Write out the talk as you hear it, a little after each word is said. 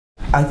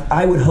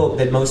I would hope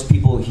that most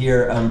people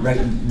here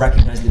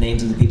recognize the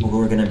names of the people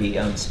who are going to be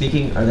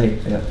speaking. Are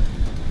they?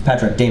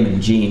 Patrick,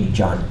 Damon, Gene,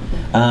 John.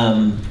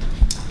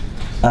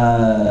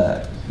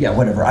 Yeah,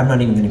 whatever. I'm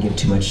not even going to give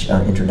too much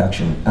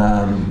introduction.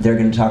 They're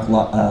going to talk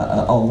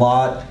a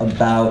lot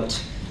about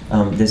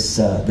this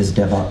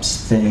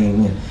DevOps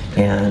thing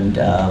and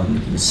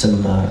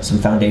some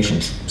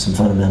foundations, some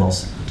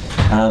fundamentals.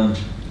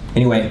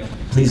 Anyway,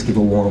 please give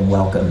a warm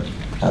welcome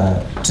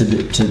to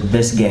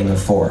this gang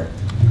of four.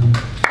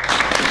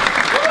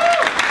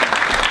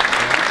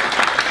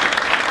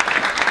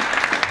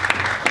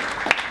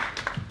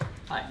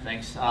 Hi,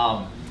 thanks.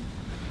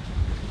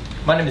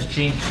 My name is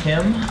Gene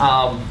Kim.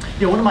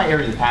 One of my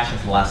areas of passion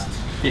for the last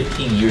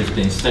 15 years has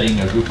been studying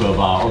a group of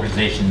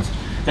organizations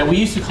that we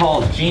used to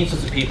call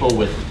geniuses of people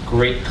with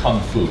great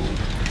kung fu.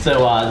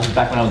 So this is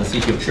back when I was the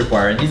CTO of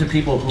Tripwire, and these are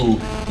people who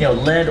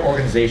led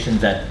organizations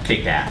that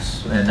kicked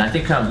ass. And I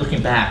think kind of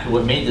looking back,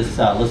 what made this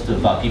list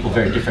of people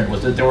very different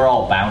was that they were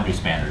all boundary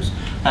spanners.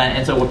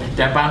 And so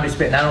that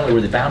not only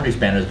were they boundary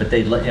spanners, but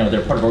they're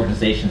part of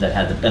organizations that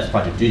had the best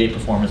project due date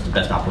performance, the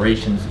best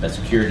operations, the best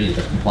security, the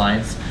best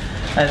compliance.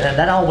 And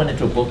that all went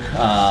into a book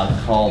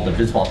called the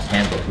DevOps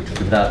Handbook, which was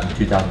put out in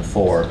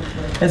 2004.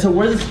 And so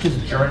where this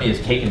journey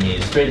has taken me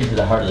is straight into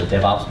the heart of the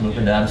DevOps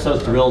movement. And I'm so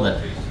thrilled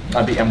that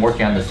I'm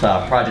working on this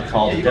project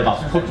called the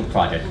DevOps Cookbook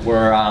Project,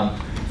 where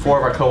 4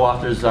 of our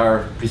co-authors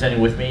are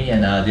presenting with me,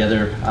 and the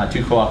other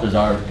 2 co-authors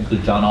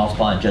include John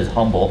Allspaw and Jez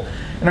Humble.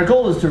 And our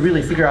goal is to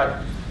really figure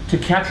out, to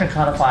capture and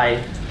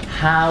codify,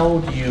 how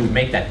do you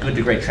make that good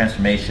to great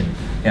transformation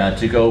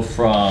to go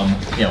from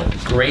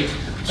great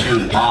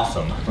to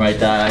awesome,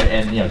 right?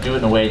 And do it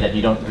in a way that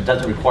it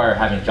doesn't require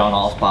having John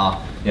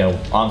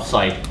Allspaw on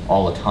site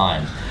all the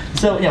time.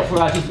 So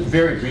just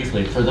very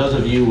briefly, for those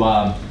of you,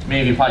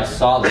 many of you probably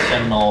saw the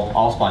seminal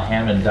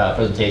Allspaw-Hammond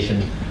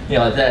presentation.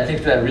 I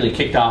think that really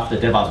kicked off the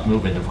DevOps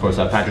movement. Of course,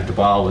 Patrick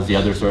DeBall was the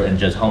other sort, and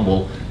Jez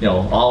Humble.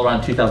 All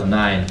around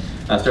 2009,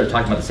 started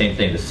talking about the same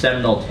thing: the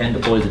seminal 10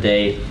 deploys a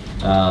day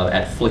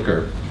at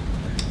Flickr.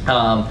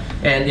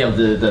 And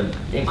the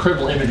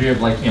incredible imagery of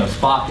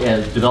Spock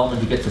as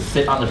development who gets to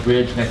sit on the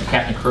bridge next to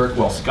Captain Kirk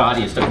while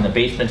Scotty is stuck in the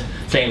basement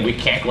saying we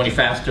can't go any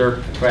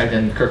faster, right?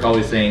 And Kirk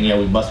always saying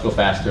we must go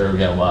faster,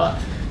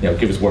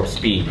 give us warp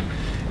speed.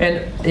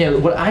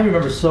 And what I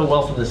remember so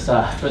well from this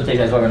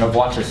presentation, and I've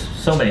watched this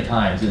so many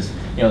times, is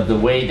the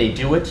way they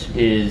do it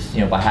is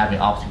by having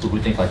ops people who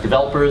think like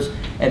developers,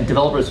 and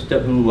developers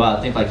who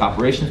think like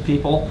operations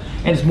people.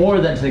 And it's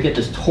more than to get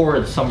this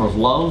torrid summer of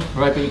love,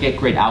 right? But you get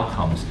great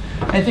outcomes.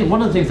 And I think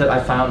one of the things that I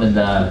found in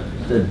the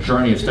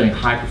journey of studying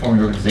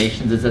high-performing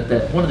organizations is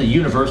that one of the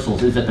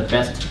universals is that the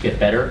best get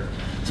better.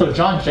 So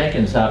John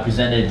Jenkins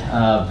presented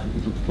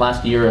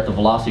last year at the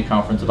Velocity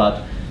conference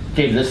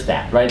gave this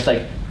stat, right? It's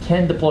like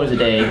 10 deploys a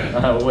day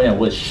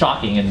was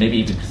shocking and maybe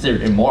even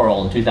considered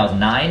immoral in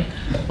 2009.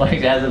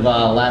 Like as of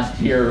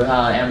last year,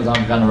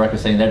 Amazon's gone on record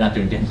saying they're not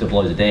doing 10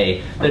 deploys a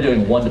day. They're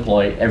doing 1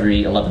 deploy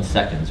every 11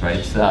 seconds, right?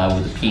 With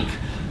a peak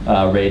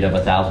rate of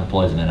 1,000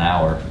 deploys in an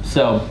hour.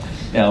 So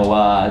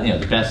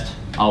the best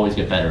always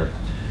get better.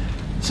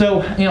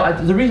 So,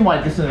 the reason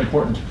why this is an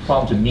important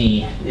problem to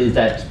me is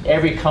that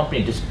every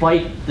company,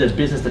 despite the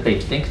business that they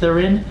think they're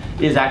in,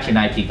 is actually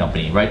an IT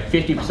company, right?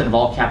 50% of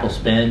all capital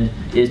spend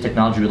is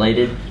technology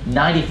related.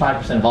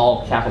 95% of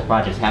all capital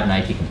projects have an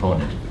IT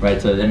component,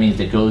 right? So that means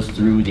it goes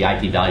through the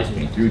IT value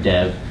stream, through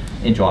dev,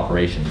 into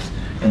operations.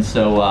 And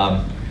so,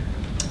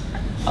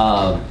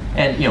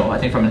 I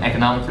think from an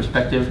economic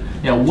perspective,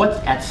 what's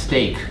at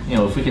stake,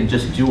 if we can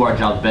just do our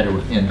jobs better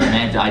and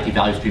manage the IT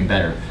value stream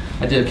better.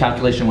 I did a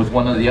calculation with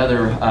one of the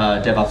other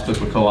DevOps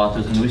Cookbook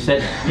co-authors, and we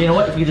said,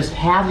 if we just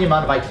have the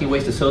amount of IT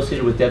waste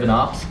associated with Dev and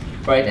Ops,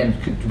 right, and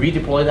could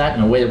redeploy that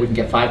in a way that we can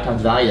get 5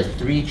 times value, that's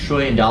 $3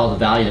 trillion of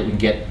value that we can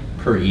get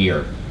per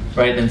year,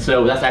 right? And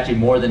so that's actually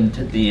more than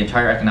the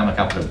entire economic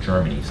output of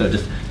Germany. So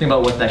just think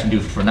about what that can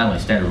do for not only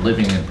standard of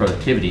living and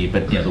productivity,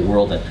 but the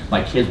world that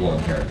my kids will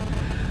inherit.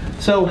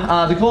 So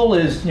the goal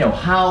is,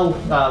 how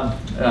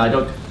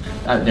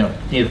I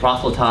don't need to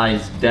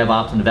proselytize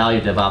DevOps and the value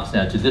of DevOps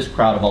to this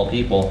crowd of all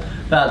people.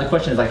 The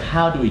question is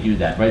how do we do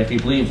that, right? If you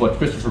believe what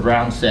Christopher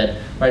Brown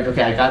said, right?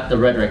 Okay, I got the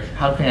rhetoric.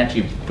 How can I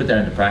actually put that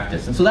into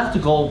practice? And so that's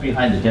the goal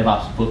behind the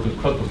DevOps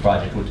Cookbook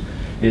Project, which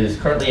is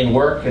currently in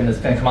work and it's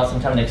going to come out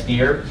sometime next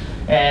year.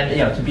 And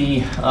to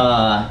be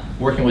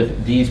working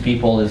with these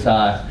people is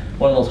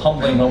one of those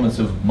humbling moments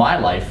of my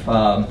life.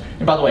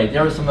 And by the way,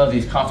 there are some of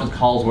these conference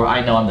calls where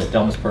I know I'm the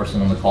dumbest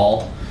person on the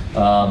call.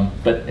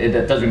 But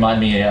it does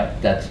remind me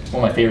that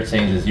one of my favorite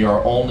sayings is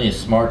you're only as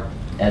smart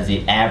as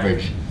the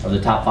average of the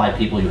top 5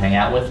 people you hang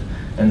out with.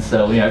 And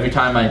so every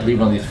time I leave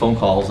one of these phone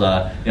calls,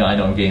 I know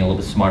I'm getting a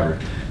little bit smarter.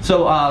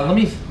 So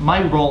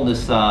my role in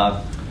this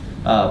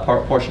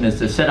portion is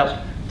to set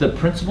up the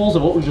principles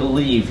of what we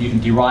believe you can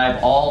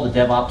derive all the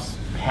DevOps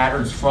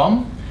patterns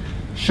from,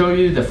 show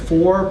you the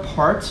 4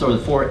 parts or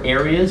the 4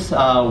 areas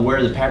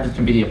where the patterns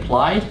can be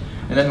applied,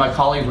 and then my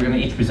colleagues, we're going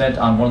to each present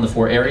on one of the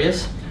 4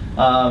 areas.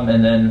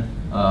 And then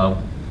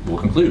we'll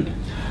conclude.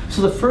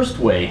 So the first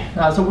way,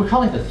 so we're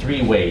calling it the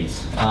 3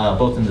 ways,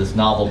 both in this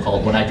novel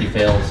called When IT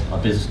Fails, a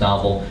business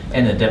novel,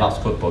 and the DevOps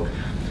cookbook.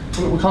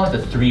 We're calling it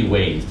the 3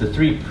 ways, the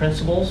 3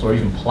 principles or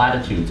even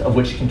platitudes of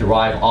which you can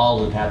derive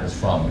all of the patterns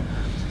from.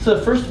 So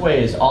the first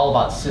way is all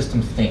about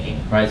systems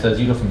thinking, right? So as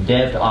you go from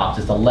dev to ops,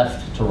 it's the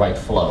left to right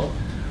flow,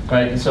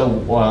 right? And so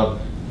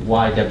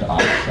why dev to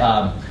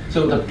ops?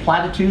 So the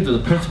platitudes or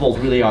the principles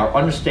really are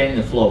understanding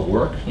the flow of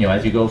work,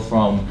 as you go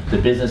from the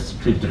business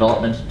to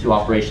development to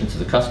operations to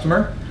the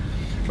customer,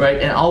 right?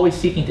 And always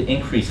seeking to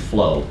increase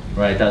flow,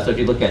 right? So if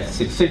you look at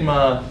Six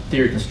Sigma,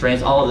 theory of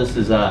constraints, all of this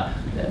is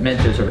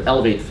meant to sort of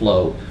elevate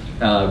flow,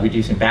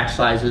 reducing batch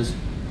sizes.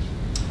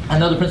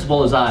 Another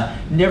principle is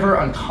never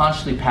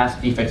unconsciously pass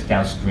defects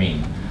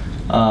downstream.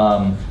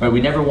 Right?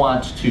 We never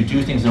want to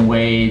do things in a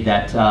way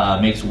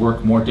that makes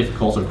work more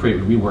difficult or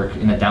create rework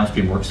in a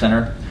downstream work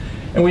center.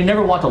 And we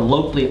never want to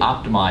locally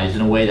optimize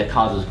in a way that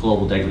causes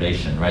global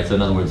degradation, right? So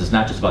in other words, it's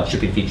not just about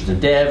shipping features in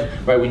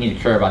dev, right? We need to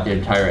care about the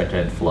entire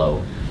end-to-end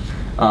flow.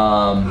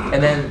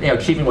 And then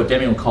achieving what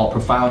Deming would call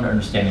profound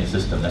understanding of the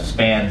system that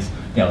spans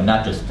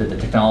not just the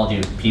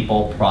technology,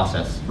 people,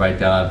 process, right?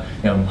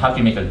 How can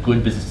you make a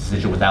good business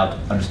decision without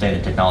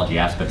understanding the technology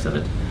aspects of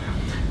it?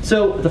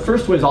 So the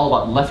first way is all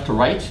about left to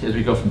right as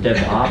we go from dev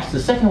to ops. The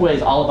second way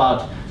is all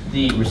about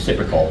the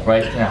reciprocal,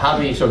 right? How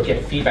do we sort of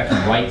get feedback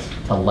from right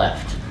to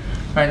left?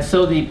 Right, and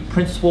so the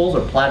principles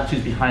or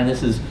platitudes behind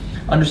this is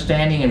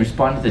understanding and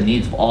responding to the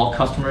needs of all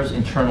customers,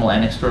 internal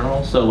and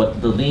external. So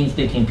what the lean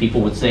thinking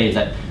people would say is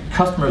that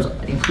customers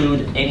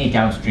include any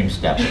downstream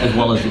steps as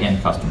well as the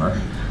end customer.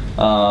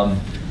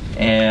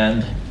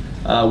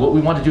 What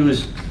we want to do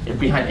is,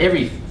 behind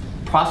every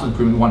process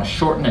improvement, we want to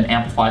shorten and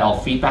amplify all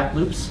feedback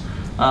loops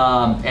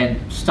and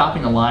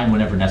stopping a line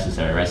whenever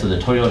necessary, right? So the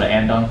Toyota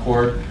Andon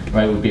cord,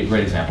 right, would be a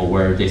great example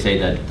where they say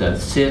that the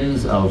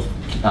sins of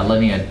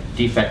letting a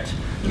defect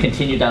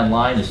continue down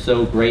line is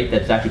so great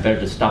that it's actually better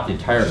to stop the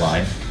entire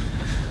line.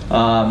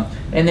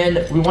 And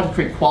then we want to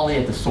create quality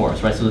at the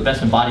source, right? So the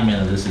best embodiment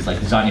of this is like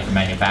designing for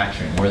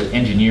manufacturing, where the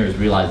engineers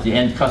realize the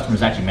end customer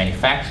is actually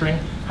manufacturing.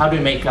 How do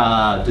we make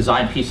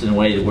design pieces in a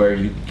way where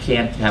you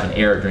can't have an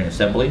error during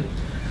assembly?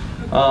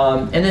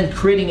 And then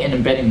creating and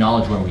embedding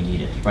knowledge where we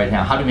need it, right?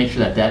 Now, how do we make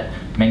sure that that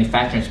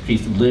manufacturing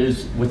expertise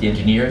lives with the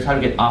engineers? How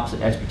do we get ops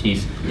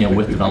expertise,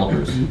 with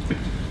developers?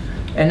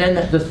 And then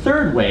the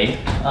third way,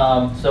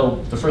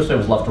 so the first way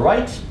was left to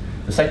right,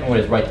 the second way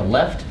is right to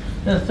left,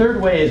 and the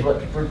third way is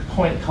what we're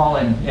calling,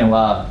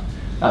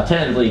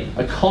 tentatively,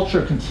 a culture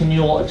of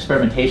continual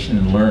experimentation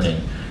and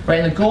learning, right?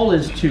 And the goal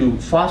is to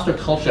foster a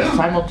culture that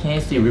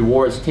simultaneously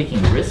rewards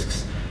taking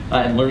risks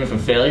and learning from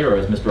failure, or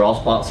as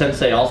Mr.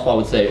 Sensei Allspaw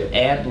would say,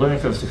 and learning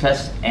from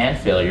success and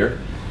failure.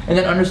 And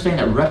then understand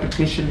that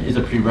repetition is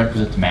a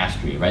prerequisite to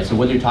mastery, right? So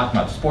whether you're talking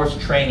about sports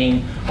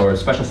training or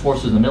special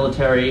forces in the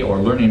military or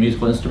learning a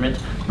musical instrument,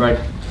 right?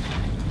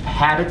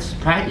 Habits,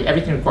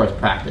 everything requires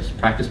practice.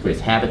 Practice creates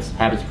habits,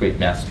 habits create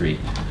mastery.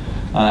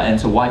 And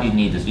so why do you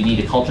need this? You need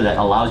a culture that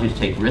allows you to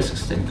take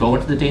risks and go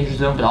into the danger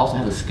zone, but also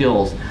have the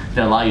skills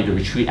that allow you to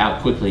retreat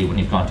out quickly when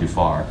you've gone too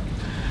far.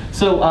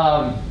 So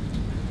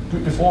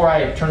before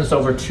I turn this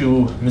over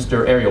to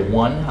Mr. Area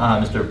 1,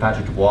 Mr.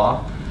 Patrick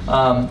Dubois,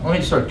 let me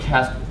just sort of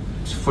cast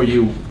for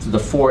you the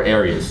 4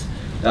 areas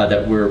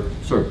that we're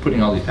sort of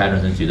putting all these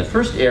patterns into. The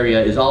first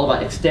area is all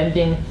about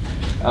extending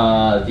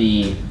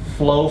the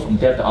flow from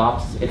dev to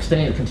ops,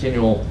 extending the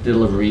continual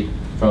delivery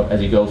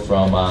as you go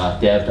from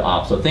dev to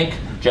ops. So think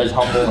Jez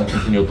Humble and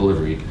continual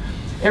delivery.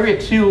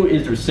 Area 2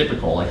 is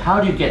reciprocal. Like,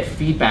 how do you get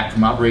feedback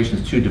from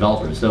operations to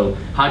developers? So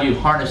how do you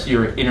harness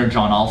your inner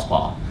John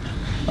Allspaw?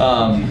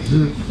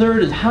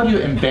 Third is how do you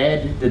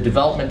embed the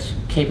development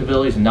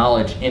capabilities and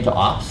knowledge into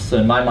ops? So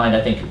in my mind,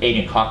 I think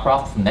Agent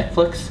Cockcroft from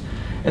Netflix.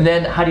 And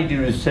then how do you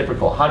do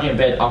reciprocal? How do you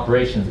embed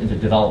operations into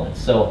development?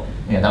 So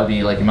that would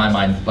be, like, in my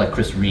mind, like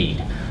Chris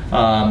Reed.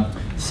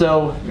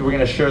 So we're going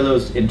to share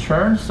those in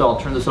turn. So I'll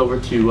turn this over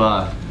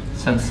to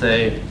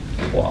Sensei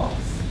Dubois.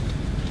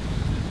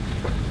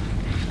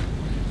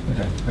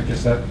 Okay, I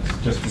guess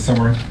that's just the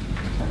summary.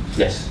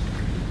 Yes.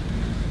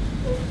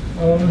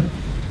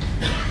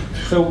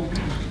 So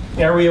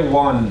area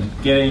 1,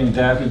 getting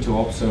dev into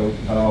ops. So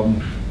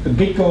the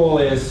big goal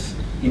is,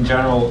 in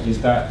general,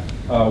 is that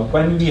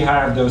when we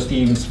have those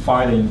teams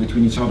fighting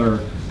between each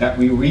other, that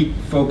we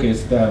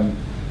refocus them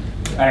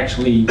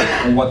actually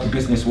on what the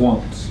business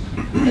wants.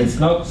 It's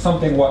not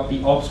something what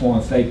the ops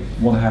wants. They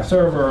want to have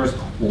servers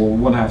or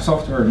want to have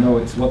software. No,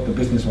 it's what the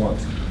business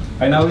wants.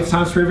 I know it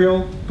sounds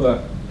trivial,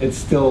 but it's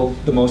still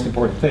the most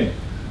important thing.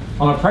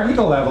 On a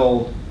practical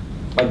level,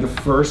 like the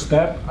first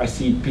step I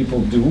see people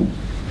do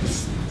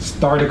is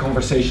start a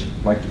conversation.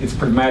 Like, it's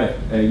pragmatic.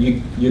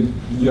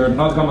 You're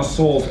not going to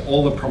solve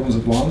all the problems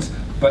at once,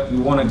 but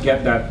you want to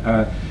get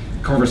that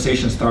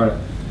conversation started.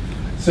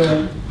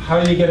 So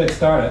how do you get it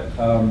started?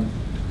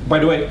 By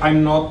the way,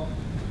 I'm not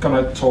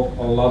going to talk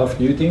a lot of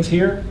new things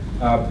here,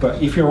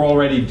 but if you're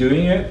already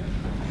doing it,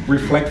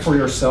 reflect for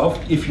yourself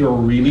if you're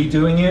really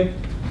doing it,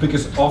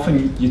 because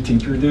often you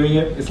think you're doing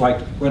it. It's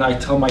like when I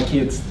tell my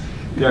kids,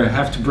 they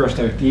have to brush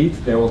their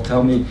teeth. They will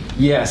tell me,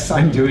 yes,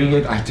 I'm doing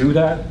it, I do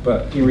that,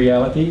 but in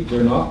reality,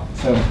 they're not.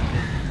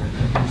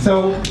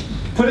 So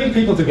putting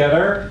people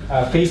together,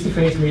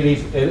 face-to-face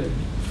meetings,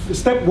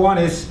 step one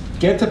is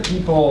get the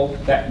people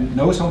that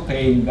know some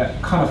pain,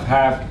 that kind of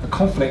have a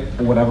conflict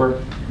or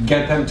whatever,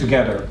 get them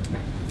together.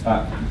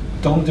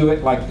 Don't do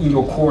it like in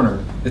your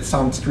corner. It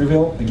sounds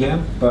trivial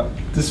again, but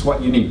this is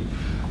what you need.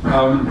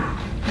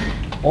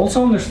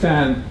 Also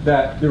understand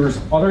that there's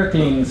other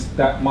things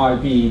that might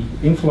be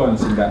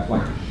influencing that,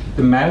 like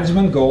the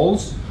management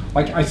goals.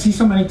 Like I see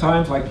so many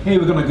times like, hey,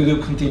 we're gonna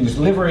do continuous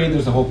delivery,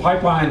 there's a whole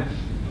pipeline,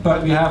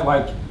 but we have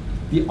like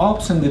the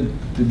ops and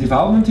the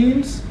development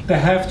teams, they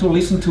have to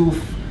listen to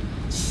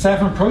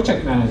 7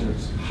 project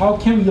managers. How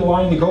can we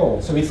align the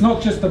goals? So it's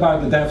not just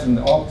about the devs and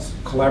the ops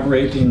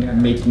collaborating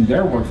and making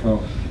their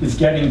workflow, it's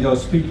getting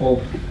those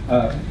people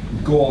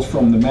goals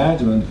from the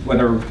management,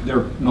 whether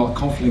they're not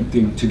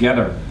conflicting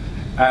together.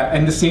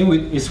 And the same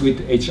is with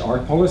HR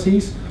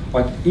policies.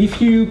 Like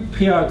if you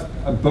pay out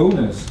a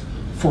bonus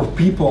for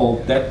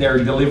people that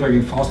they're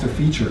delivering faster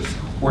features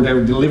or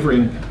they're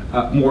delivering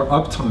more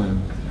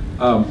uptime,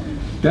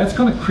 that's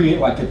going to create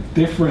like a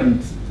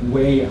different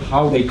way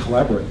how they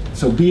collaborate.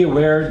 So be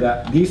aware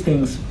that these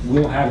things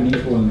will have an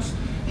influence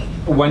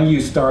when you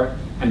start,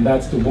 and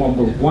that's the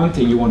one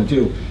thing you want to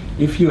do.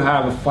 If you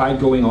have a fight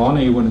going on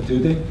and you want to do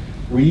this,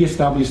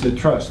 re-establish the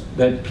trust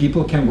that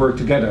people can work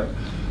together.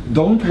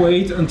 Don't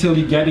wait until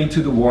you get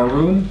into the war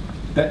room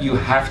that you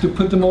have to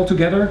put them all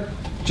together.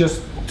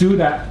 Just do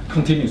that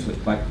continuously.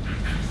 Like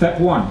step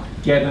one,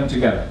 get them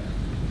together.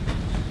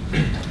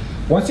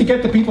 Once you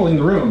get the people in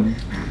the room,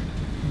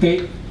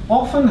 they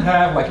often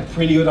have like a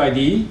pretty good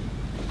idea,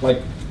 like,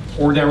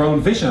 or their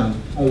own vision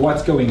on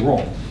what's going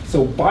wrong.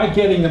 So by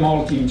getting them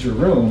all into a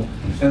room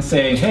and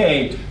saying,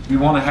 hey, we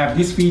want to have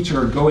this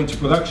feature go into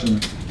production,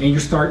 and you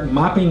start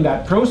mapping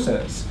that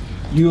process,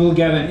 you'll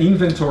get an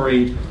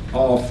inventory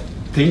of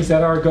things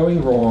that are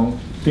going wrong,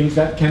 things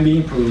that can be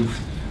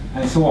improved,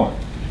 and so on.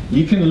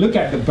 You can look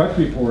at the bug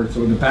reports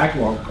or the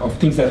backlog of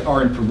things that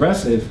aren't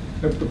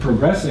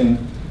progressing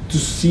to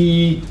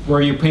see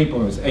where your pain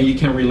points, and you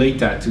can relate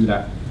that to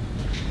that.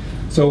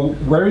 So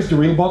where is the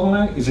real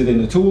bottleneck? Is it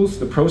in the tools,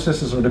 the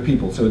processes, or the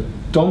people? So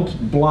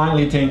don't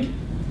blindly think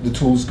the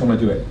tool's gonna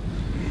do it.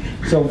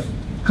 So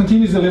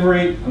continuous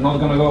delivery, I'm not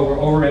gonna go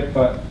over it,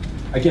 but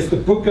I guess the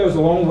book goes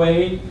a long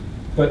way,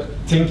 but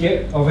think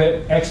of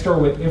it extra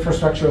with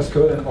infrastructure as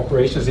code and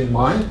operations in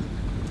mind.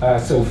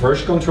 So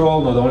version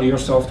control, not only your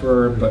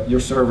software, but your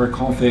server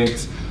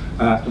configs,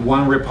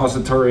 one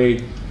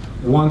repository,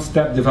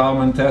 one-step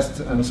development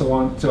test, and so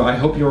on. So I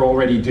hope you're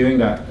already doing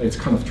that. It's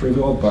kind of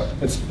trivial, but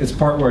it's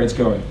part where it's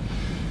going.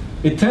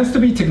 It tends to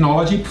be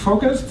technology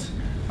focused,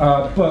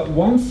 but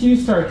once you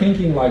start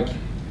thinking like,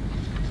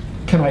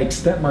 can I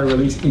extend my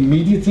release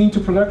immediately into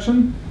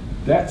production?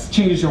 That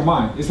changes your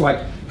mind. It's like,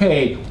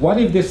 hey, what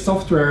if this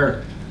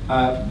software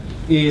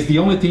is the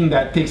only thing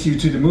that takes you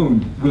to the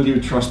moon? Will you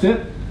trust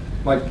it?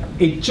 Like,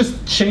 it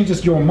just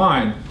changes your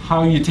mind,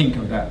 how you think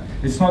of that.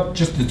 It's not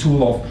just the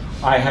tool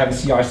of, I have a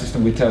CI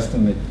system we test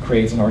and it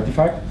creates an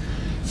artifact.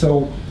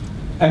 So,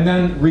 and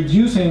then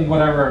reducing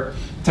whatever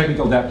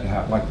technical debt you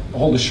have, like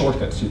all the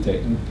shortcuts you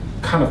take, and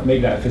kind of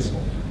make that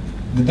visible.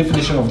 The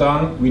definition of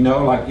done, we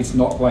know, like it's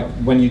not like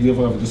when you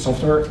deliver the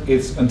software,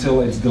 it's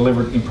until it's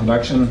delivered in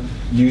production,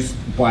 used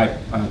by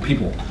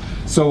people.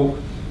 So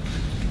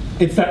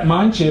it's that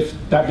mind shift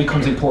that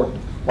becomes important.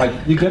 Like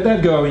you get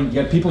that going, you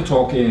get people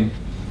talking,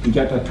 you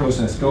get that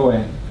process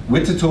going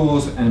with the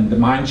tools and the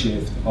mind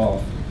shift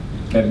of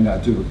getting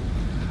that to.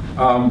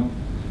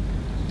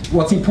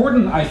 What's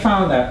important, I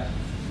found that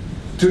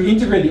to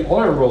integrate the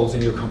other roles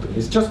in your company,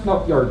 it's just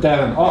not your dev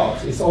and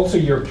ops, it's also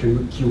your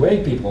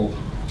QA people,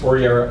 or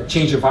your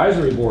change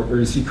advisory board, or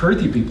your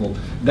security people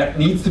that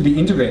needs to be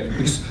integrated,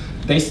 because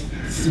they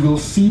will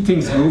see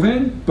things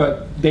moving,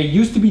 but they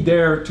used to be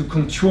there to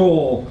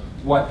control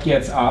what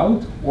gets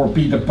out or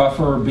be the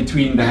buffer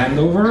between the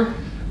handover.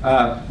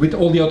 With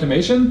all the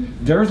automation,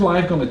 their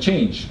life going to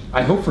change.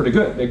 I hope for the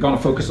good. They're going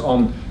to focus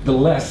on the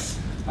less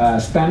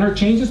standard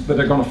changes, but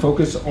they're going to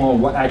focus on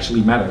what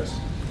actually matters.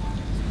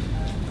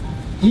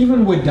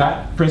 Even with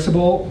that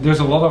principle, there's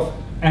a lot of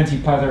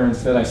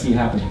anti-patterns that I see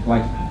happening.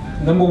 Like,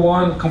 number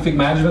one, config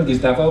management is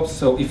DevOps.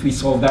 So if we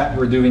solve that,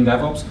 we're doing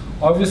DevOps.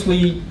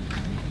 Obviously,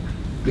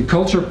 the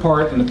culture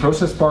part and the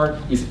process part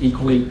is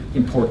equally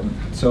important.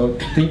 So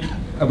think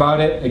about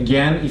it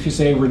again. If you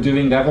say we're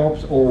doing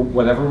DevOps or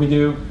whatever we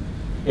do,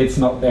 it's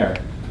not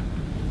there.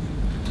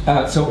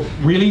 So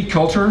really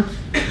culture.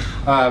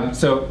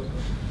 So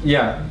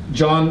yeah,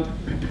 John,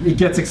 he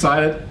gets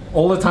excited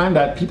all the time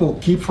that people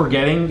keep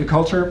forgetting the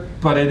culture,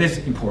 but it is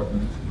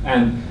important.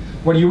 And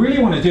what you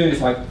really want to do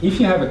is, like, if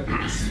you have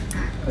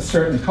a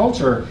certain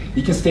culture,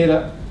 you can stay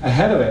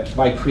ahead of it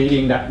by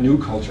creating that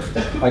new culture.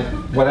 Like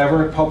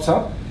whatever pops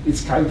up,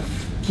 it's kind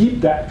of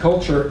keep that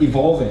culture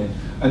evolving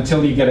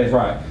until you get it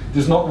right.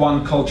 There's not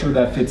one culture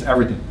that fits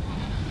everything.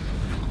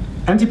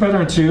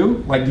 Anti-pattern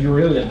 2, like, do you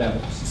really at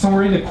DevOps?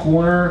 Somewhere in the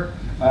corner,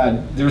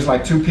 there's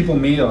like two people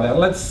meet,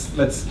 let's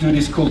do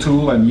this cool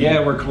tool, and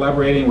yeah, we're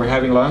collaborating, we're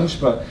having lunch,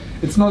 but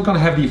it's not going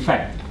to have the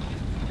effect.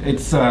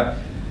 It's not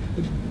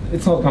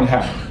going to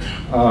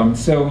happen.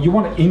 So you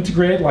want to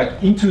integrate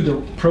like into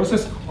the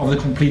process of the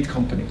complete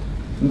company,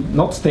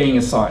 not staying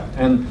aside.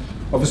 And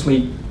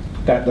obviously,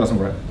 that doesn't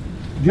work.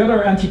 The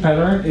other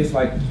anti-pattern is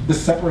like the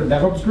separate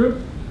DevOps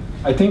group.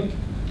 I think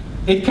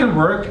it can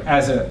work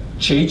as a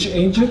change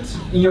agent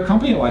in your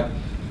company, like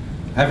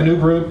have a new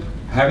group,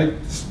 have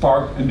it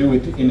spark a new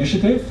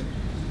initiative.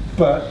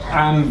 But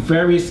I'm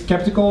very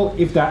skeptical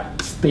if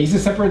that stays a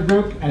separate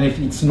group and if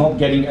it's not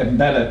getting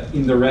embedded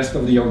in the rest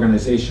of the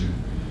organization.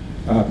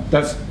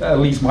 That's at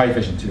least my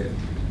vision to it.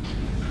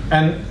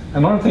 And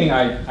another thing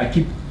I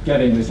keep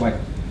getting is like,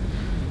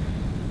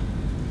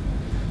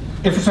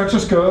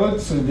 infrastructure's code,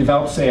 so the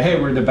developers say,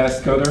 hey, we're the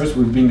best coders,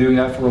 we've been doing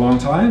that for a long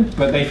time,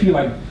 but they feel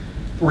like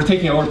we're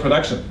taking over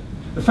production.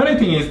 The funny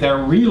thing is they're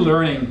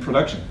relearning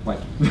production. Like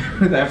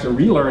they have to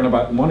relearn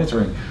about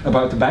monitoring,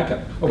 about the backup,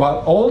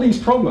 about all these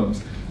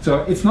problems.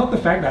 So it's not the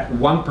fact that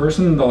one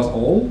person does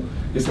all,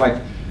 it's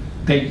like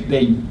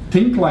they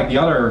think like the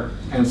other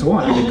and so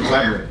on, and they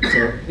collaborate.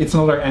 So it's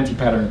another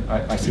anti-pattern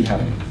I see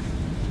happening.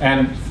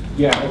 And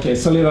yeah, okay,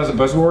 solid as a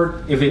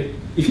buzzword,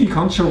 if you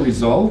can't show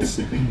results,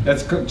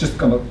 that's just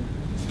gonna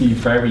be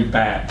very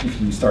bad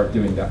if you start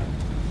doing that.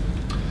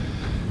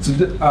 So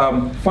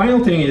the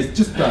final thing is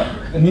just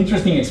an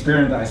interesting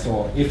experiment that I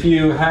saw. If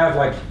you have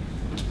like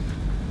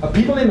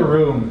people in the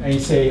room and you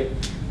say,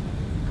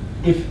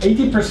 if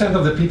 80%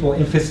 of the people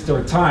invest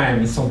their time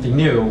in something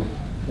new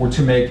or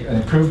to make an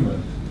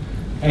improvement,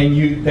 and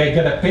they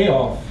get a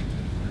payoff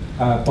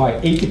by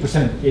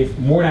 80% if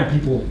more than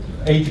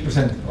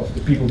 80% of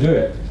the people do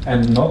it,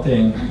 and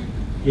nothing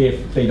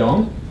if they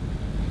don't.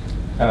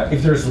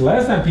 If there's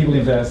less than people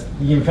invest,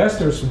 the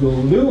investors will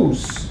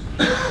lose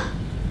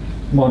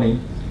money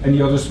and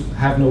the others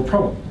have no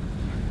problem.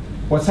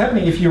 What's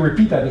happening if you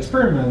repeat that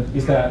experiment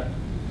is that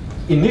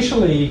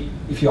initially,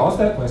 if you ask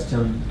that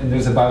question, and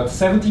there's about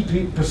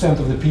 70%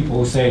 of the people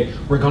who say,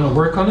 we're going to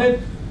work on it,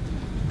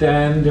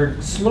 then they're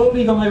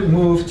slowly going to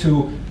move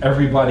to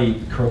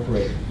everybody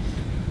cooperating.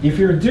 If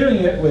you're doing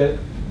it with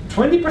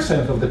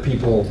 20% of the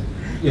people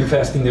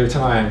investing their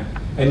time,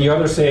 and the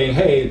others saying,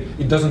 hey,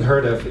 it doesn't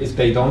hurt if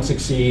they don't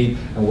succeed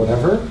and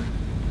whatever,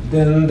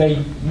 then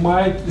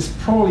it's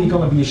probably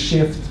going to be a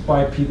shift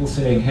by people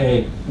saying,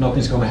 hey,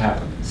 nothing's going to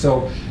happen.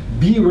 So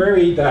be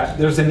wary that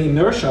there's an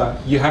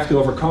inertia you have to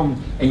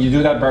overcome, and you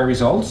do that by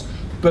results.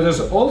 But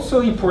it's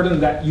also important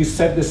that you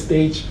set the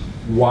stage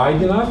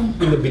wide enough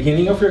in the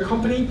beginning of your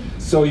company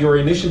so your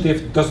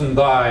initiative doesn't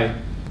die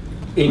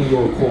in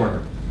your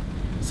corner.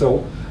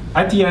 So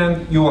at the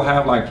end, you will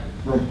have like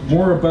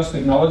more robust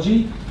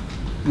technology.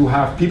 You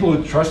have people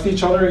who trust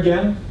each other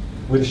again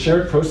with a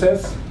shared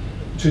process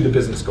to the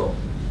business goal.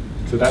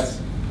 So that's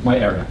my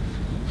area.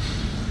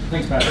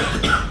 Thanks,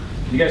 Patrick.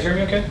 You guys hear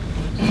me okay?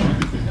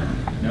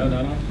 No?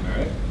 All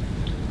right.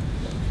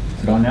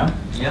 Is it on now?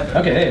 Yeah.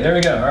 Okay, hey, there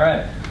we go. All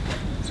right.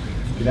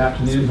 Good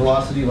afternoon,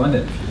 Velocity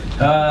London.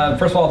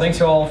 First of all, thanks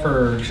you all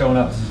for showing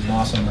up. This is an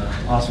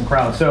awesome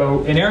crowd.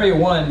 So in area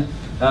one,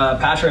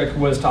 Patrick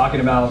was talking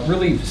about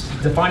really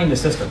defining the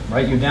system,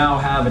 right? You now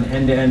have an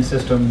end-to-end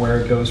system where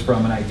it goes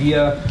from an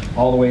idea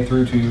all the way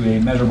through to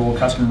a measurable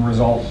customer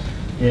result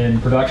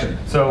in production.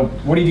 So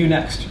what do you do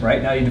next,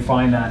 right? Now you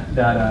define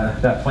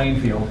that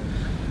playing field.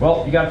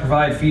 Well, you got to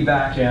provide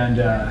feedback and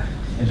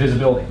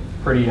visibility.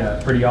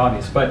 Pretty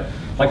obvious. But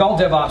like all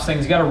DevOps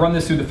things, you got to run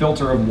this through the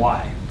filter of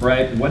why,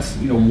 right? Why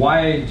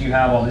do you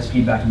have all this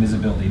feedback and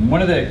visibility? And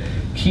one of the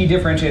key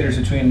differentiators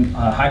between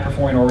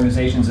high-performing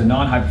organizations and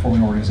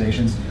non-high-performing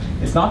organizations,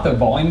 it's not the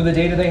volume of the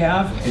data they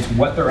have, it's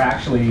what they're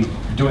actually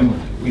doing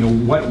with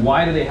it.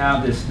 Why do they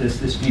have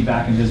this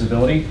feedback and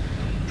visibility?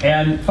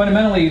 And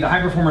fundamentally, the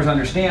high performers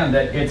understand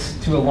that it's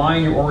to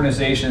align your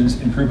organization's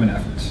improvement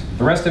efforts.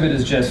 The rest of it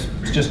is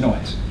just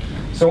noise.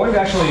 So what do you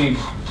actually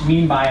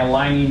mean by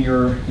aligning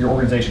your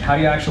organization? How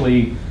do you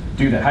actually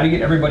do that? How do you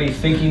get everybody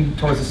thinking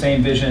towards the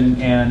same vision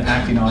and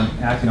acting on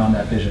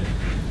that vision?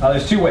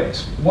 There's two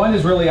ways. One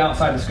is really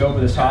outside the scope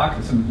of this talk.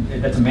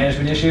 That's a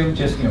management issue.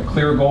 Just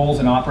clear goals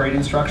and operating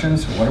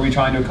instructions. What are we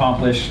trying to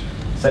accomplish?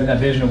 Setting that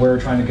vision of where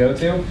we're trying to go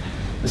to.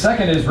 The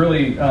second is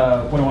really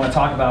what I want to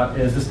talk about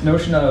is this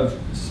notion of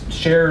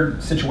shared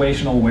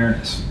situational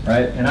awareness,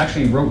 right? And I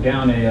actually wrote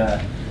down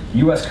a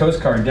U.S.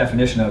 Coast Guard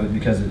definition of it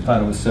because I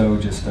thought it was so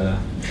just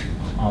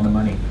on the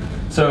money.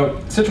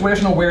 So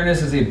situational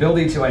awareness is the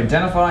ability to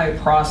identify,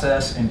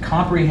 process, and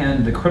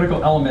comprehend the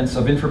critical elements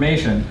of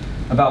information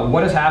about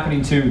what is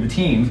happening to the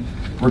team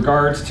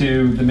regards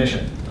to the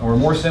mission. Or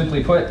more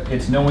simply put,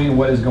 it's knowing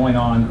what is going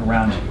on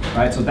around you,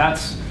 right? So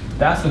that's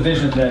the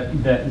vision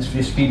that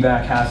this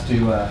feedback has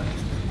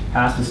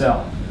to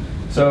sell.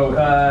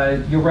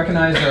 So you'll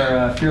recognize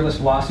our fearless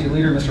velocity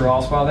leader, Mr.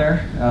 Allspaw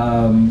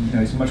there.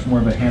 He's much more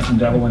of a handsome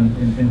devil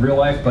in real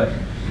life, but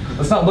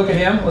let's not look at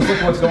him. Let's look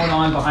at what's going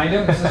on behind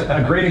him. This is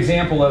a great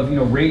example of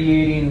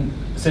radiating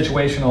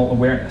situational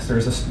awareness.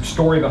 There's a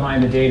story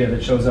behind the data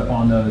that shows up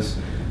on those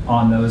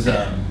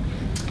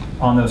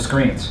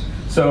screens.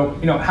 So,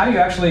 how do you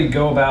actually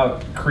go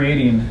about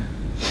creating,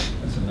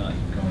 this is not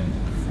going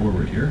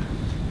forward here.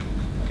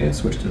 Okay, let's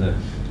switch to the,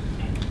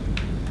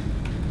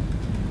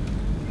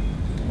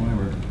 why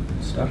we're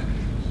stuck.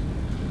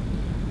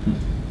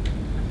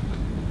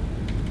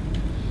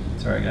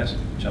 Sorry guys,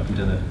 jump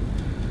into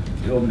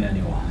the old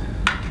manual.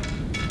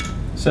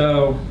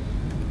 So,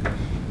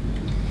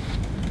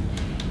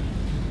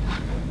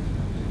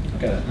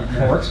 okay,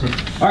 that works.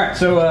 All right,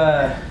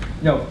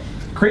 so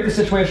create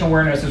the situational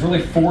awareness. There's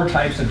really 4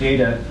 types of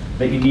data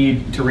that you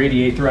need to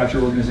radiate throughout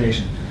your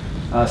organization.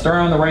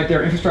 Starting on the right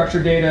there,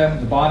 infrastructure data,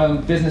 the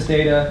bottom, business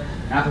data,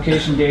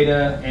 application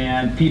data,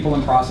 and people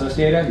and process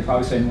data. You're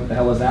probably saying, what the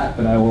hell is that?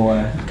 But I will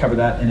cover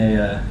that in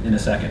a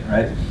second,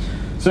 right?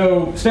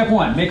 So step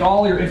 1, make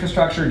all your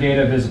infrastructure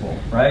data visible,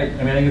 right? I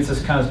mean, I think it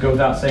just kind of goes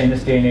without saying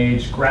this day and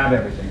age, grab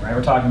everything, right?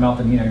 We're talking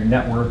about your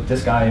network,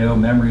 disk I/O,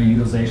 memory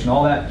utilization,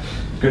 all that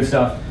good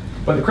stuff.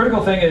 But the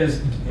critical thing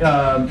is,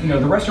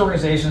 the rest of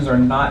organizations are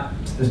not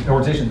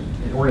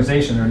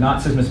organization, they're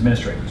not system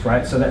administrators,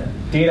 right? So that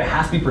data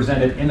has to be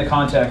presented in the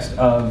context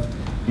of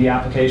the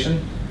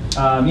application.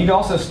 You need to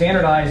also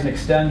standardize and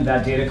extend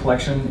that data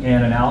collection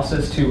and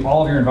analysis to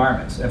all of your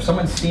environments. If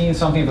someone's seeing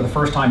something for the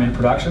first time in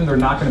production, they're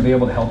not going to be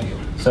able to help you.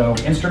 So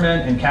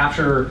instrument and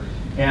capture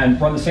and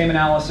run the same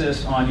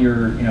analysis on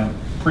your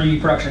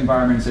pre-production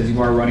environments as you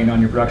are running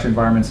on your production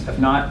environments, if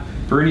not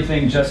for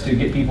anything just to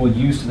get people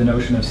used to the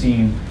notion of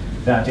seeing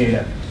that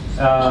data.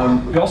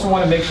 You also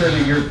want to make sure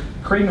that you're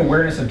creating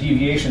awareness of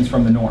deviations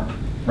from the norm,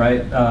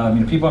 right?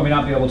 People may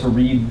not be able to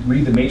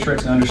read the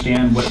matrix and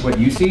understand what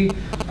you see,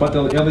 but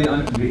they'll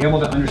be able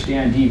to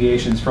understand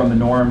deviations from the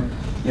norm.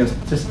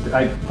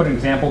 I put an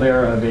example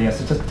there of a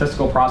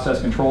statistical process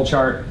control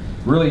chart,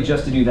 really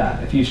just to do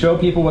that. If you show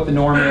people what the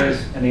norm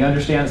is and they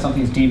understand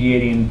something's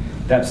deviating,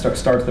 that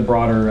starts the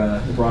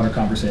broader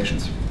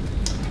conversations,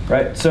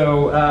 right?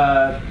 So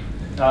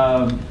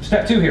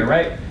step 2 here,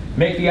 right?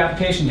 Make the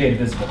application data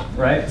visible,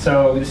 right?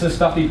 So this is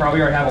stuff that you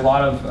probably already have a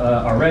lot of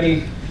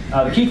already.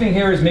 The key thing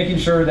here is making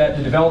sure that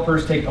the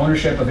developers take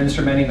ownership of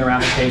instrumenting their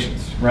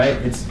applications, right?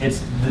 It's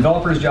the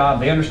developer's job.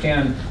 They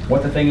understand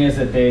what the thing is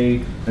that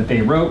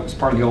they wrote. It's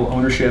part of the whole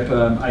ownership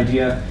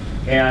idea.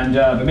 And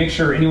but make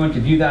sure anyone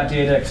can view that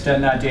data,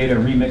 extend that data,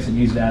 remix and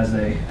use it as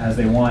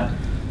they want.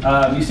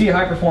 You see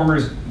high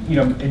performers,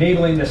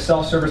 enabling this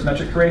self-service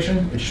metric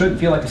creation. It shouldn't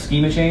feel like a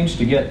schema change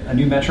to get a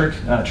new metric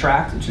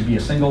tracked. It should be a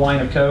single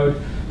line of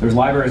code. There's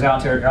libraries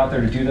out there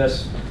to do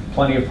this.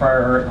 Plenty of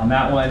prior art on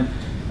that one.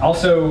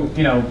 Also,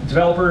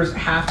 developers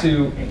have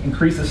to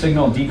increase the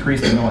signal and decrease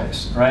the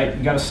noise, right?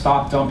 You got to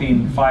stop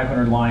dumping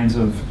 500 lines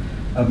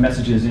of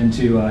messages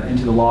into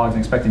the logs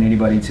and expecting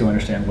anybody to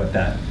understand what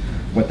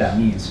that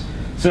means.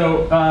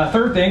 So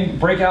third thing,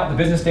 break out the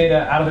business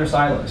data out of their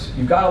silos.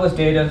 You've got all this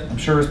data. I'm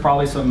sure there's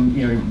probably some,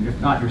 if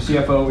not your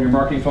CFO, your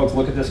marketing folks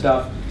look at this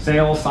stuff.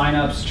 Sales,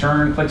 signups,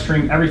 churn,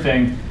 clickstream,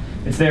 everything.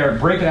 It's there.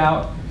 Break it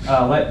out.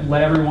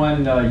 Let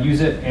everyone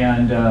use it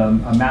and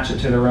match it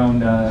to their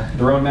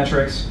own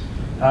metrics.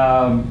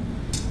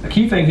 The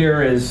key thing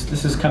here is,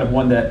 this is kind of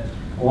one that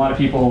a lot of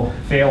people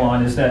fail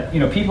on, is that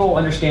people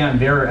understand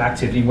their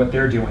activity, what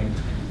they're doing,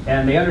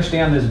 and they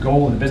understand this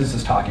goal the business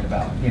is talking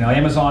about.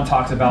 Amazon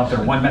talks about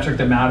their one metric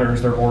that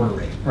matters, their order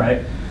rate,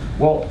 right?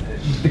 Well,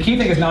 the key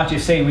thing is not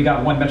just saying we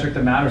got one metric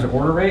that matters, their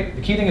order rate.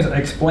 The key thing is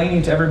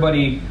explaining to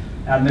everybody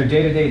on their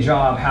day-to-day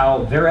job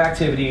how their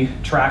activity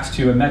tracks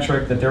to a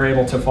metric that they're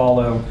able to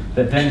follow,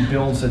 that then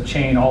builds a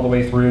chain all the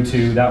way through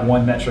to that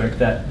one metric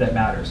that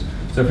matters.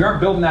 So if you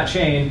aren't building that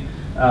chain,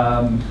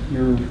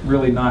 you're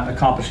really not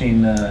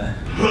accomplishing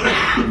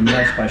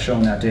much by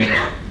showing that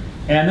data.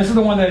 And this is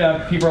the one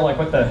that people are like,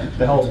 what the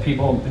hell is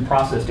people and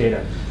process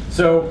data?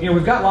 So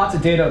we've got lots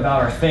of data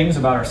about our things,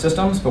 about our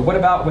systems, but what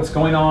about what's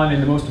going on in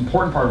the most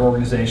important part of our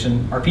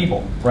organization, our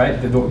people, right?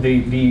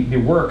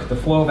 The work, the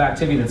flow of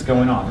activity that's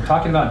going on. We're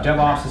talking about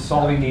DevOps is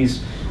solving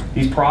these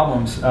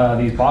problems,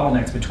 these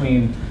bottlenecks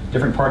between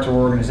different parts of our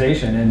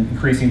organization and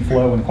increasing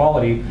flow and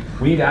quality.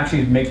 We need to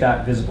actually make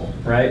that visible,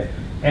 right?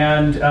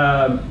 And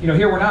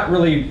here we're not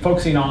really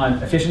focusing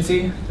on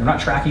efficiency. We're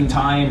not tracking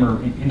time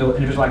or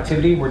individual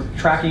activity. We're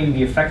tracking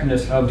the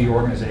effectiveness of the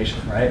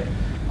organization, right?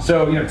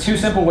 So 2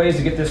 simple ways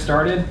to get this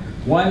started.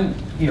 One,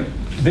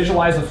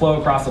 visualize the flow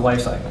across the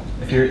life cycle.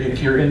 If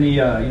you're in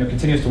the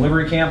continuous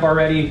delivery camp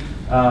already,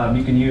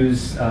 you can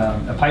use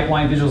a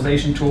pipeline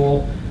visualization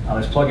tool.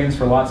 There's plugins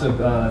for lots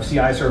of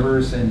CI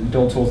servers and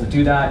build tools that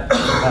do that.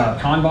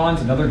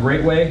 Kanban's another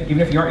great way. Even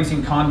if you aren't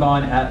using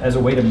Kanban as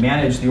a way to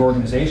manage the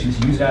organization,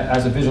 use that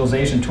as a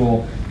visualization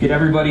tool. Get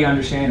everybody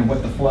understanding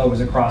what the flow is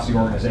across the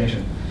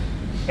organization.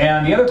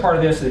 And the other part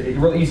of this, a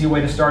really easy way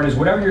to start, is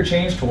whatever your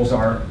change tools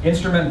are,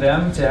 instrument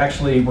them to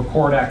actually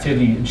record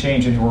activity and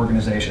change in your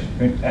organization.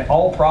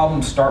 All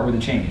problems start with a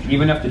change,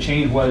 even if the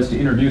change was to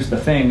introduce the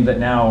thing that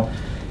now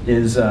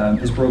is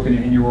broken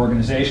in your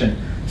organization.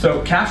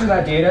 So capture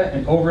that data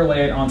and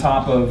overlay it on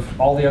top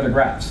of all the other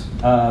graphs.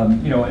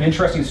 An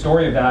interesting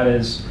story of that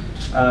is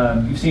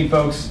you've seen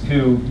folks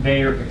who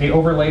they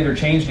overlay their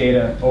change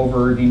data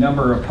over the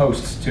number of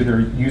posts to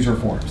their user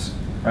forms,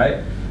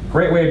 right?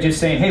 great way of just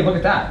saying, hey, look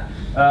at that.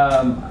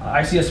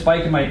 I see a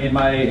spike in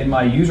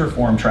my user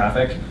form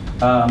traffic.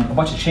 A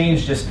bunch of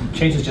changes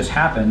just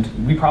happened.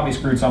 We probably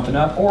screwed something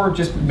up, or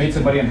just made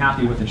somebody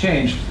unhappy with the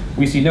change.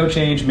 We see no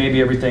change.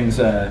 Maybe everything's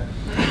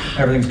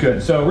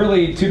good. So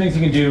really, two things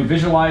you can do: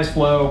 visualize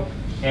flow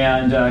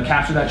and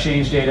capture that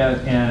change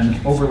data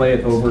and overlay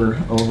it over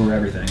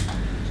everything.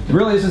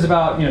 Really, this is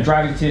about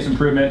driving continuous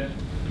improvement.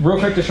 Real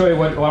quick to show you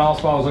what else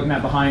I was looking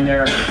at behind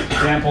there.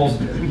 Examples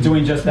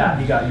doing just that.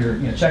 You got your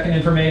check-in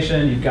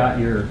information. You've got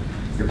your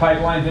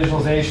pipeline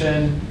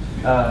visualization.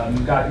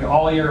 You've got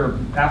all your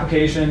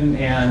application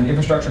and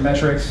infrastructure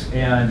metrics,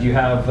 and you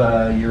have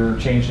your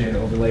change data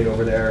overlaid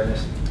over there.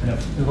 And a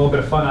little bit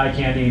of fun eye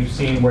candy,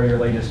 seeing where your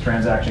latest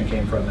transaction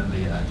came from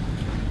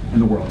in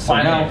the world. So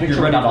now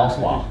you're ready.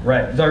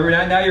 Right. So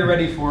now you're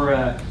ready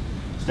for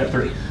step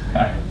 3. All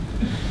right.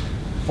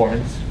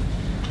 Performance.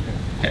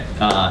 Okay.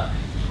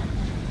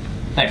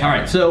 Thanks. All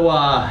right. So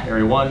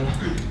area 1,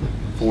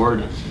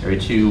 forward. Area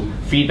 2,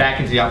 feedback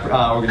into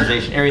the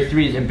organization. Area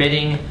 3 is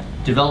embedding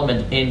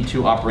development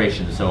into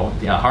operations. So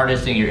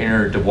harnessing your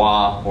inner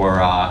Dubois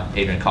or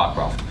Adrian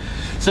Cockcroft.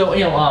 So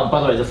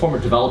by the way, as a former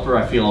developer,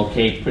 I feel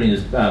okay putting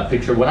this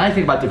picture. When I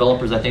think about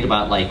developers, I think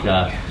about like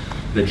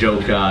the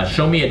joke,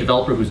 show me a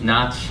developer who's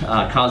not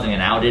causing an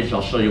outage,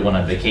 I'll show you one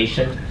on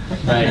vacation.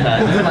 Right?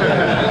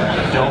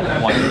 I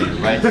don't want to do,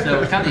 right?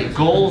 So kind of the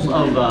goals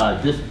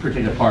of this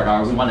particular part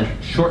are we want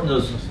to shorten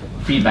those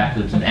feedback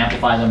loops and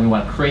amplify them. We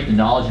want to create the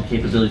knowledge and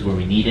capabilities where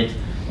we need it,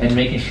 and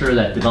making sure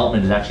that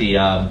development is actually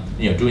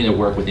doing their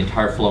work with the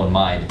entire flow in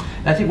mind.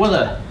 And I think one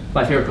of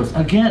my favorite quotes,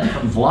 again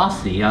from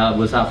Velocity,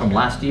 was from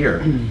last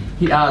year.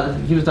 He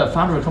was the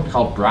founder of a company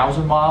called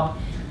Browser Mob,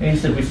 and he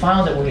said, we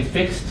found that when we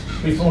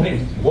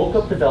woke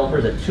up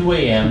developers at 2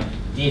 a.m.,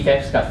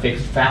 defects got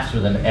fixed faster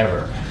than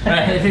ever. And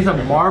I think it's a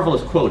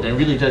marvelous quote, and it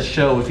really does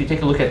show, if you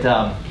take a look at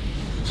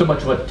so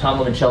much of what Tom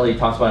Limoncelli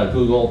talks about at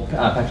Google,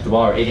 Patrick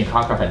Dubois, or Adrian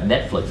Cockcroft at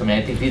Netflix. I mean,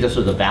 I think these are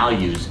sort of the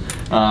values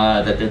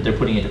that they're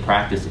putting into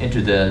practice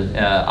into the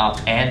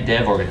ops and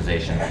dev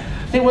organization. I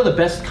think one of the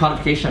best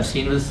codification I've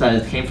seen of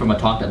this came from a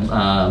talk that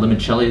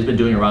Limoncelli has been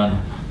doing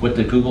around what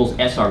the Google's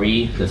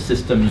SRE, the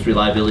Systems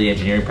Reliability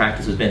Engineering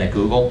practice, has been at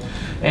Google.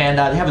 And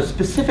they have a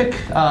specific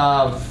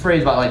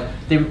phrase about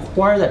they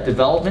require that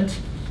development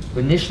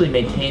initially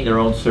maintain their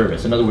own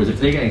service. In other words, if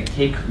they're going to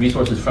take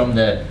resources from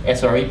the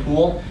SRE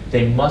pool,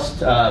 they must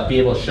be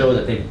able to show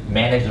that they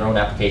manage their own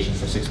applications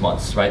for 6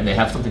 months, right? And they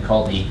have something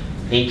called the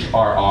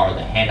HRR,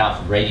 the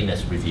Handoff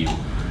Readiness Review,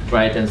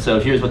 right? And so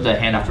here's what the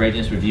Handoff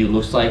Readiness Review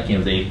looks like. You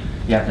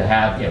have to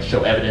have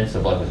show evidence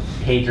of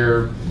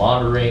pager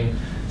monitoring,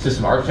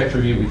 system architecture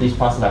review, release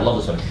process. I love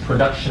this one.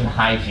 Production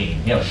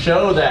hygiene.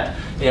 Show that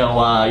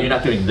you're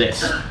not doing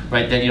this,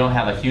 right? Then you don't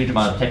have a huge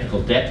amount of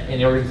technical debt in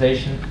the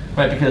organization,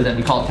 right? Because then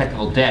we call it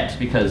technical debt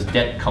because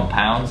debt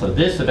compounds. So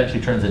this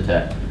eventually turns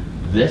into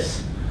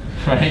this,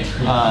 right?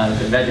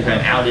 Imagine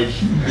an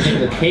outage,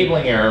 the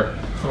cabling error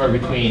somewhere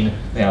between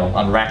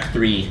on rack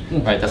 3,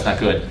 right? That's not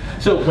good.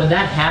 So when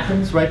that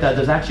happens, right?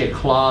 There's actually a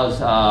clause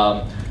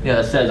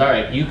that says, all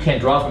right, you can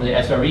draw from the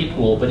SRE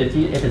pool, but if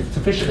it's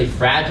sufficiently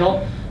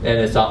fragile and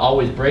it's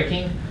always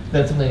breaking,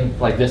 then something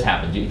like this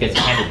happens. It gets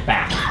handed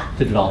back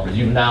to developers.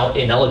 You're now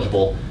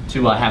ineligible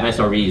to have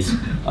SREs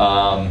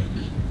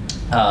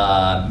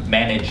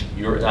manage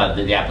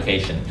the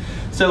application.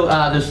 So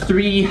there's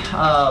 3.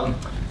 I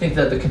think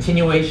that the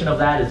continuation of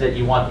that is that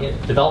you want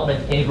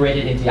development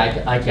integrated into the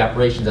IT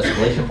operations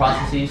escalation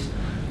processes.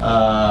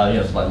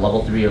 So like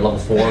level 3 or level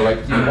 4, right?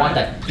 You want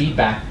that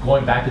feedback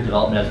going back to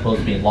development as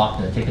opposed to being locked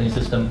in the ticketing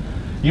system.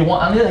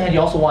 On the other hand, you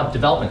also want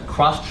development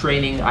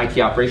cross-training IT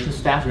operations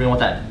staff. You want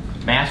that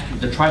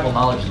the tribal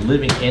knowledge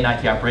living in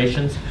IT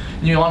operations.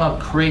 And you want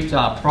to create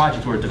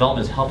projects where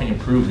development is helping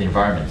improve the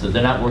environment. So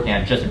they're not working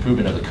on just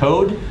improvement of the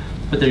code,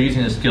 but they're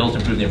using the skills to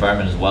improve the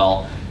environment as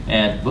well.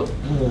 And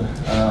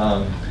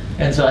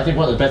so I think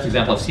one of the best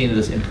examples I've seen of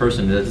this in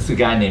person is this is a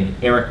guy named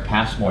Eric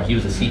Passmore. He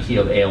was the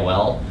CTO of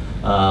AOL.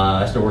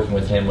 I started working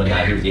with him when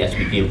he was the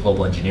SVP of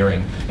Global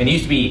Engineering. And he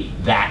used to be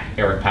that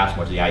Eric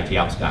Passmore to the IT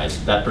ops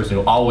guys, that person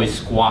who always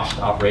squashed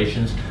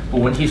operations. But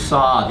when he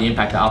saw the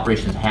impact that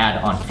operations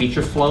had on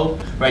feature flow,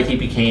 right, he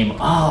became,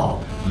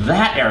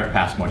 that Eric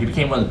Passmore. He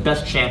became one of the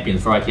best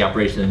champions for IT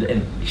operations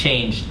and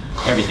changed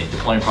everything,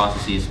 deploying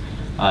processes,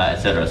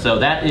 et cetera. So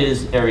that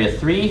is area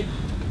 3,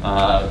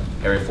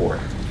 area 4.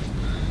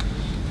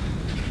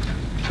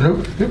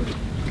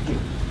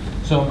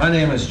 So my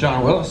name is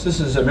John Willis. This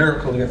is a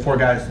miracle to get 4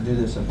 guys to do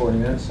this in 40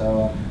 minutes.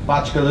 So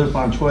Botchka Loop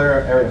on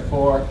Twitter, area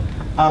 4.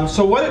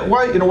 So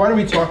why do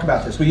we talk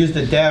about this? We use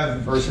the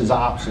dev versus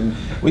ops, and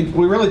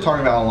we're really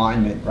talking about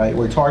alignment, right?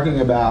 We're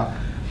talking about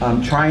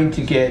trying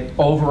to get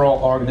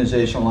overall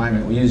organizational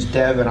alignment. We use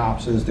dev and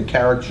ops as the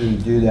character to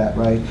do that,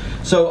 right?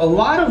 So a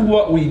lot of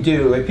what we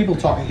do, like people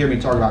hear me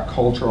talk about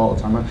culture all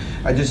the time.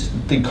 I just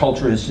think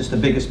culture is just the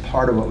biggest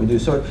part of what we do.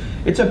 So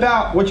it's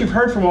about, what you've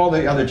heard from all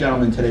the other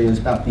gentlemen today is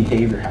about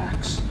behavior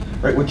hacks,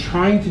 right? We're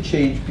trying to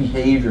change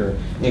behavior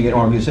in an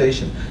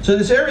organization. So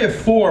this area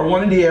 4,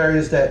 one of the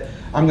areas that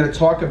I'm going to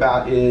talk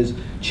about is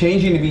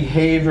changing the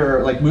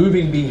behavior, like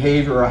moving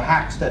behavior or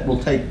hacks that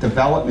will take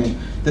development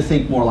to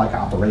think more like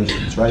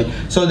operations, right?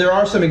 So there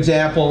are some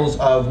examples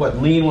of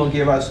what Lean will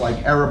give us,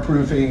 like error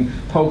proofing,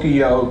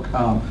 poka-yoke,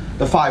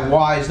 the 5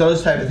 whys,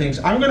 those type of things.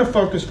 I'm going to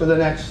focus for the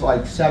next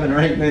like 7 or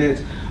 8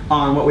 minutes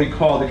on what we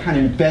call the kind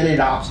of embedded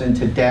ops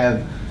into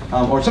dev,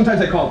 or sometimes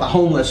they call it the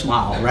homeless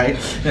model, right?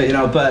 You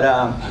know, but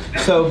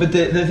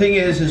the thing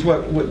is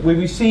what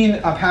we've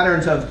seen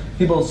patterns of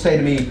people say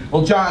to me,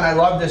 well, John, I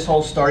love this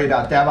whole story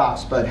about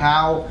DevOps, but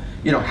how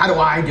do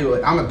I do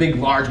it? I'm a big,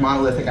 large,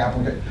 monolithic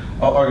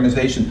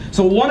organization.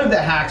 So one of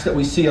the hacks that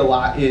we see a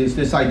lot is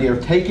this idea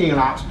of taking an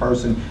ops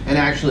person and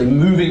actually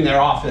moving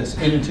their office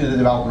into the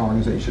development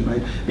organization,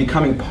 right?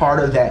 Becoming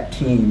part of that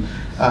team.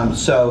 And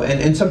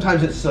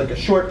sometimes it's like a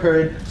short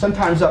period,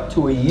 sometimes up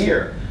to a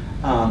year.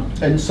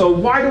 And so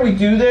why do we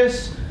do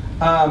this?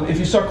 If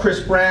you saw Chris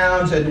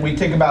Brown's and we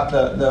think about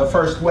the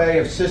first way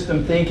of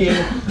system thinking,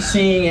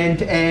 seeing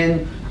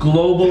end-to-end,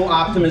 global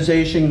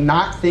optimization,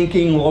 not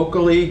thinking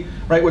locally,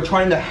 right? We're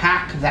trying to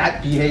hack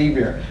that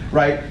behavior,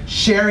 right?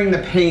 Sharing the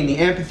pain, the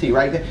empathy,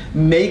 right?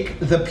 Make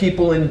the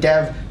people in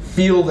dev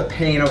feel the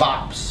pain of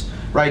ops,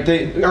 right?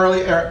 The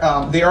early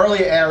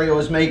area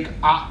was make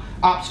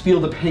ops feel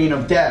the pain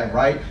of dev,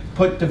 right?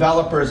 Put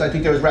developers, I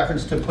think there was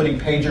reference to putting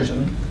pagers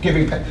and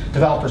giving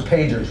developers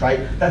pagers, right?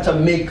 That's a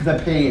make the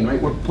pain,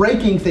 right? We're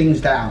breaking things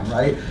down,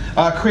 right?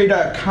 Create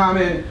a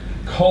common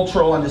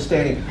cultural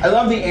understanding. I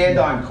love the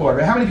Andon cord,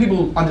 right? How many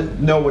people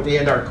know what the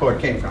Andon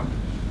cord came from?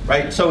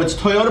 Right? So it's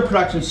Toyota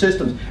Production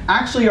Systems.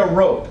 Actually a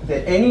rope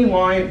that any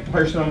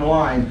person on the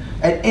line,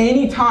 at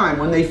any time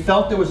when they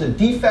felt there was a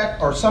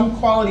defect or some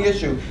quality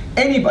issue,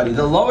 anybody,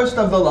 the lowest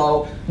of the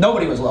low,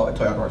 nobody was low at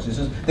Toyota Production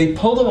Systems, they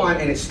pull the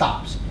line and it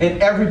stops.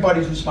 And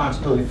everybody's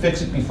responsibility to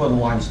fix it before the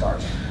line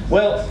starts.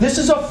 Well, this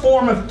is a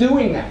form of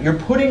doing that. You're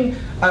putting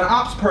an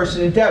ops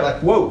person in dev,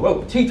 like,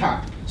 whoa, tea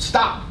time,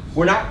 stop.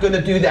 We're not going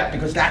to do that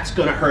because that's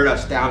going to hurt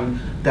us down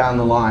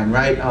the line,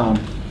 right?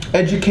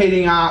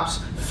 Educating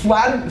ops,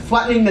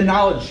 flattening the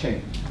knowledge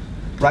chain,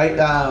 right?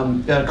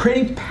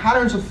 Creating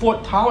patterns of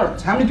fault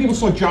tolerance. How many people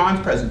saw John's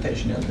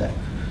presentation the other day?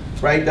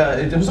 Right?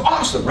 It was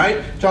awesome,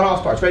 right? John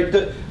Allsparks, right?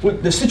 The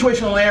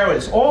situational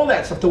awareness, all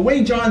that stuff, the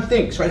way John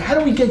thinks, right? How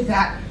do we get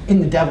that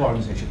in the dev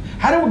organization?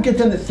 How do we get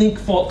them to think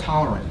fault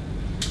tolerant,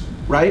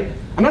 right?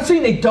 I'm not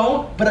saying they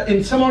don't, but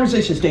in some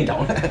organizations they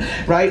don't,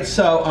 right?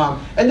 So,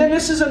 and then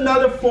this is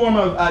another form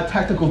of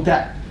technical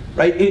debt,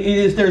 right?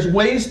 There's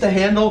ways to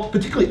handle,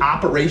 particularly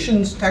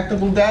operations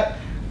technical debt,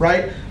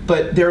 right?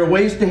 But there are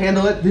ways to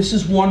handle it. This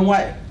is one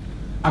way.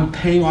 I'm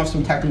paying off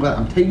some technical debt.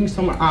 I'm taking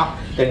someone out.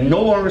 They're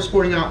no longer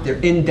sporting out. They're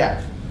in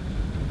dev.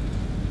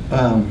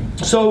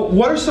 So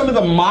what are some of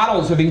the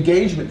models of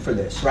engagement for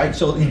this, right?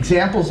 So the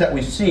examples that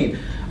we've seen.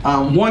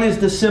 One is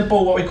the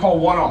simple, what we call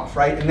one-off,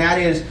 right? And that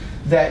is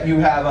that you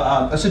have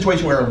a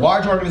situation where a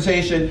large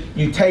organization,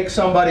 you take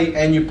somebody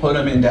and you put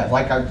them in dev,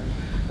 like I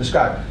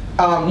described.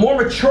 More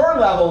mature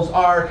levels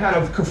are kind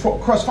of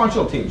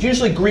cross-functional teams,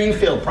 usually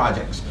greenfield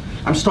projects.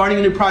 I'm starting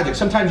a new project.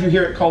 Sometimes you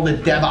hear it called the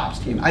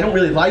DevOps team. I don't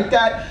really like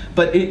that,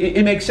 but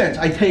it makes sense.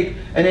 I take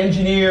an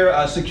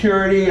engineer,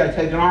 security, I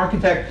take an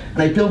architect,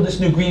 and I build this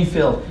new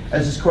greenfield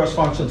as this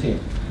cross-functional team.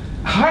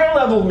 Higher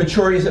level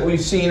maturities that we've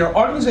seen are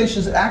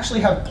organizations that actually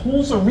have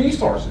pools of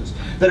resources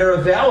that are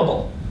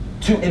available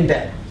to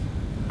embed.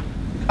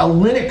 A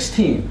Linux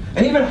team,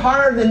 and even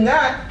higher than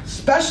that,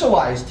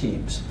 specialized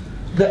teams.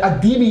 A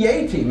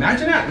DBA team,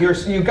 imagine that.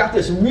 You've got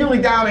this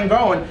really down and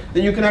going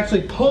that you can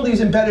actually pull these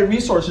embedded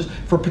resources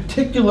for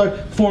particular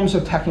forms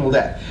of technical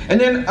debt.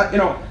 And then,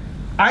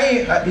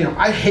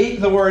 I hate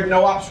the word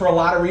no ops for a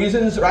lot of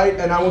reasons, right?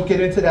 And I won't get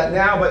into that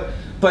now,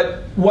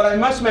 but what I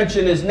must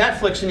mention is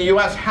Netflix in the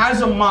US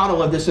has a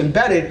model of this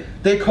embedded,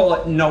 they call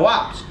it no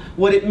ops.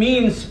 What it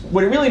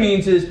really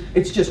means is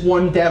it's just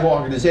one dev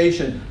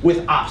organization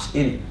with ops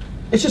in it.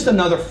 It's just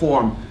another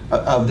form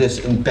of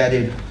this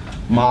embedded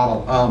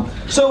model.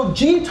 So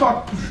Gene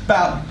talked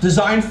about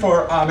design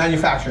for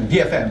manufacturing,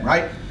 DFM,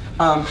 right?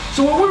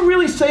 So what we're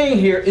really saying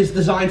here is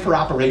design for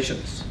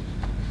operations,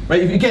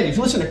 right? Again, if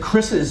you listen to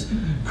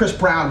Chris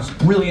Brown's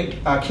brilliant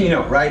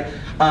keynote, right?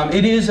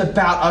 It is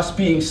about us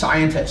being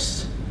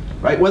scientists,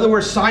 right? Whether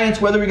we're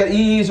science, whether we got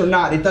E's or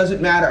not, it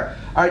doesn't matter.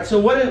 All right, so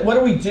what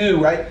do we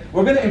do, right?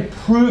 We're going to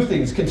improve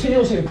things,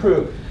 continuously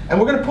improve. And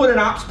we're going to put an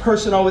ops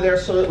person over there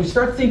so that we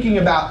start thinking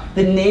about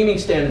the naming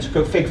standards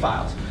for fig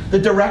files, the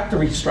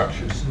directory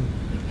structures,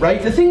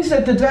 right? The things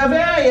that the dev,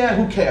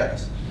 who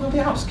cares? Well,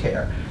 the ops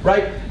care,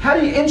 right? How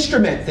do you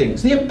instrument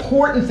things? The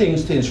important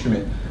things to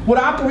instrument. What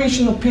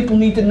operational people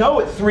need to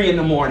know at 3 in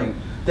the morning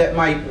that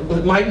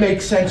might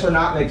make sense or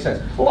not make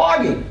sense.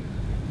 Logging.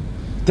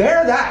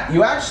 Dare that.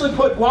 You actually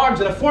put logs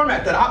in a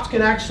format that ops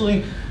can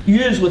actually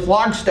use with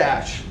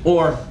Logstash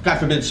or, God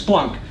forbid,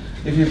 Splunk.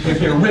 If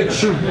you're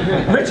rich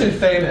and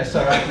famous,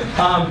 all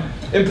right?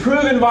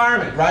 Improve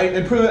environment, right?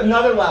 Improve at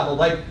another level,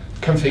 like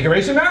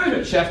configuration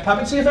management, Chef,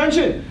 Puppet, CF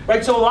Engine,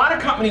 right? So a lot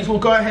of companies will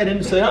go ahead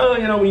and say,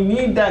 we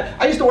need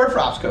that. I used to work for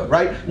Ops Code,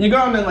 right? And you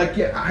go in and like,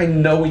 yeah, I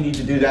know we need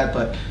to do that,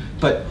 but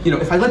but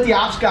if I let the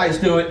ops guys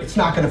do it, it's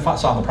not going to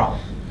solve the problem.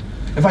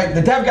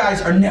 The dev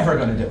guys are never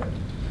going to do it,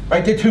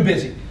 right? They're too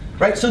busy,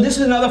 right? So this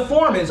is another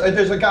form.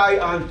 There's a guy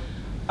on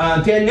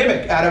Dan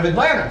Nimick out of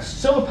Atlanta,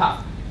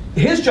 Silverpath.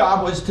 His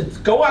job was to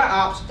go on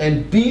ops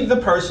and be the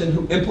person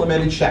who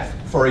implemented Chef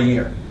for a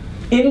year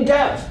in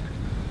dev.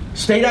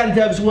 Stayed out of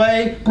dev's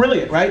way,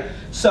 brilliant, right?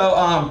 So,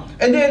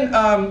 and then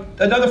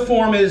another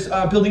form is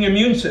building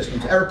immune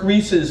systems. Eric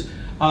Ries's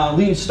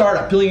lean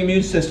startup, building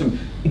immune system,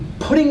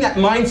 putting that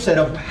mindset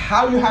of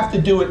how you have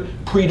to do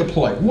it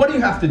pre-deploy. What do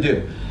you have to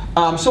do?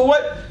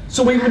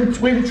 So we've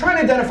been trying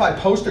to identify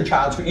poster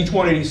childs for each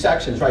one of these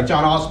sections, right?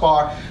 John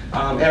Osbar,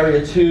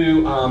 Area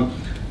 2,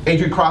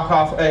 Adrian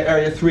Krakoff,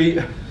 Area 3,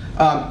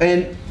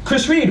 and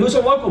Chris Reed, who's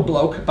a local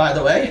bloke, by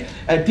the way,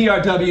 at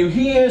DRW,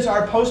 he is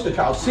our poster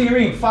child. See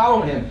Reed,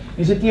 follow him.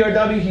 He's at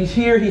DRW, he's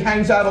here, he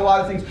hangs out a lot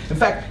of things. In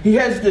fact, he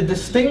has the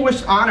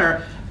distinguished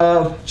honor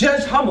of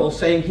Jez Humble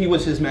saying he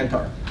was his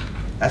mentor.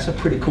 That's a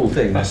pretty cool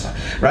thing,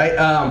 right?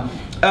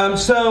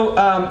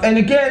 And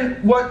again,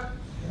 what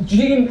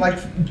Gene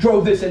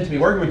drove this into me.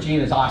 Working with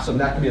Gene is awesome.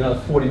 That could be another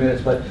 40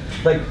 minutes, but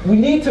we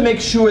need to make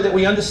sure that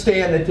we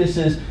understand that this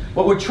is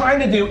what we're trying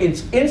to do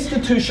is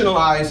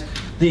institutionalize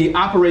the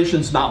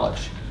operations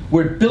knowledge.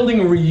 We're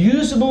building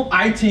reusable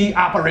IT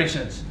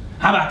operations.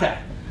 How about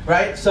that,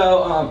 right?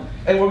 So,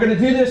 and we're going to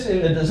do this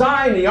in the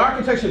design, the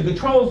architecture, the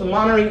controls, the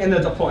monitoring, and the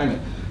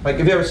deployment. If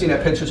you've ever seen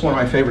that picture, it's one of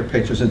my favorite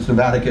pictures. It's the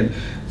Vatican.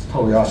 It's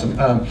totally awesome.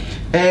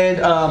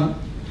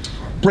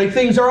 Break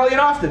things early and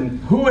often.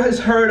 Who has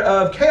heard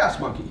of Chaos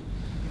Monkey?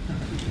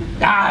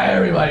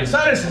 Everybody.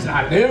 So this is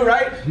not new,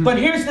 right? But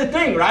here's the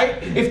thing,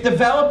 right? If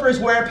developers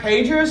wear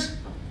pagers,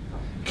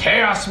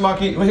 Chaos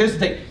Monkey, well, here's the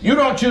thing. You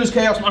don't choose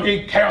Chaos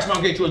Monkey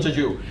chooses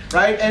you,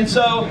 right? And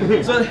so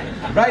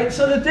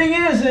the thing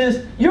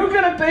is you're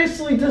going to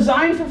basically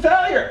design for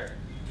failure.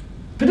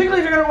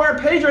 Particularly if you're going to wear a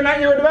pager and not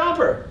you're a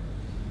developer,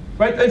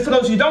 right? And for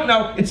those who don't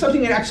know, it's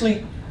something that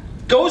actually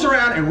goes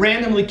around and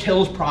randomly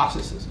kills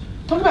processes.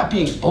 Talk about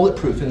being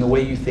bulletproof in the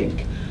way you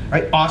think,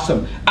 right?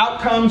 Awesome.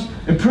 Outcomes,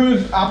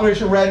 improved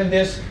operational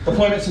readiness,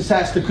 deployment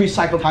success, decreased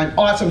cycle time,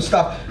 awesome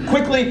stuff.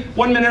 Quickly,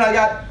 1 minute I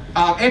got.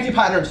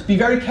 Anti-patterns, be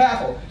very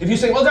careful. If you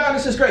say, well, Don,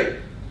 this is great.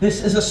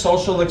 This is a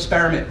social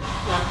experiment.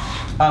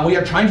 We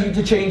are trying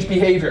to change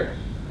behavior.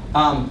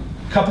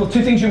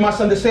 Two things you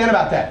must understand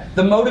about that.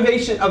 The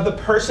motivation of the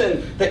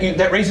person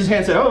that raises his hand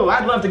and says, oh,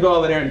 I'd love to go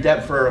over there and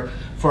dev for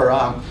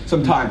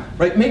some time,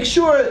 right? Make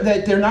sure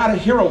that they're not a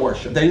hero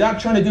worship. They're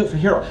not trying to do it for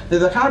hero. They're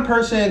the kind of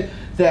person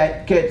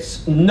that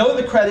gets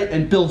the credit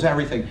and builds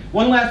everything.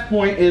 One last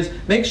point is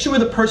make sure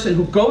the person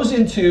who goes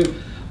into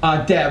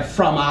dev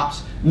from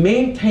ops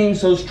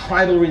maintains those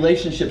tribal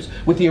relationships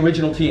with the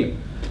original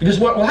team. Because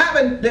what will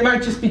happen, they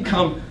might just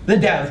become the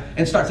dev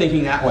and start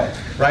thinking that way,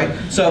 right?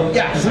 So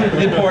yeah, it's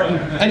important.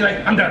 Anyway,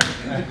 I'm done.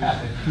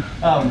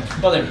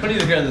 Well, putting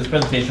together this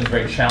presentation is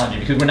very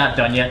challenging because we're not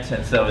done yet,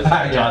 and so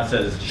as John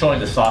says,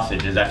 showing the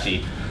sausage is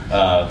actually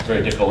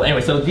very difficult.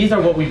 Anyway, so these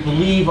are what we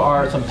believe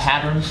are some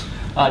patterns.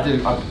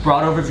 A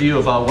broad overview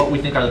of what we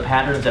think are the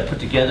patterns that put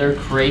together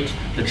create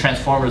the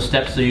transformative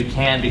steps so you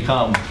can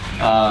become,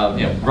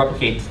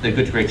 replicate the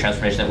good to great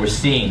transformation that we're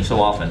seeing so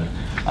often.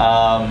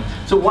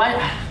 So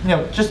why,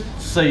 just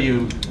so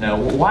you know,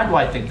 why do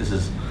I think this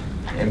is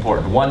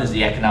important? One is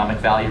the economic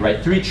value, right?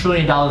 $3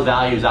 trillion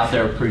value is out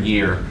there per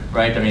year,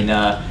 right? I mean,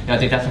 I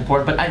think that's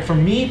important. But for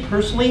me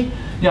personally,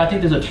 I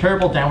think there's a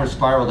terrible downward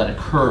spiral that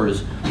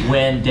occurs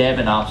when dev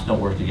and ops don't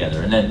work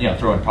together. And then,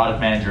 throw in product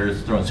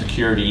managers, throw in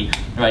security,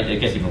 right? It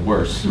gets even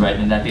worse, right?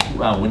 And I think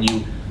when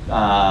you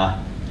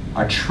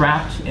are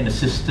trapped in a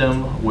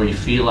system where you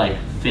feel like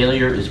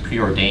failure is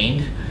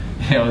preordained,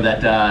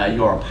 that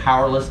you are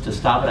powerless to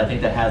stop it, I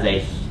think that has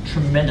a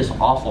tremendous,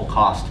 awful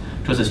cost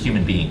to us as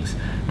human beings,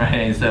 right?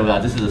 And so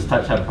this is the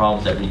type of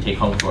problems that we take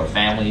home to our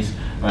families,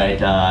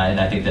 right? And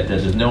I think that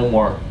there's no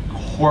more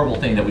horrible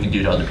thing that we can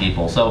do to other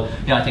people. So,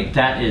 I think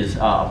that is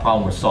a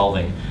problem we're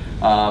solving.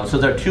 So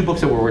there are two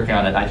books that we're working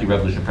on at IT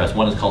Revolution Press.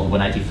 One is called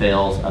When IT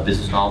Fails, a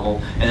business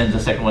novel, and then the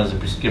second one is a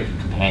prescriptive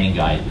companion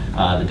guide,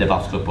 the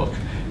DevOps cookbook.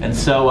 And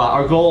so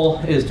our goal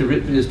is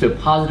to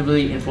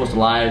positively influence the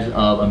lives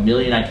of 1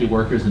 million IT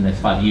workers in the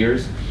next 5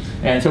 years.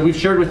 And so we've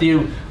shared with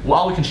you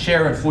all we can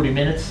share in 40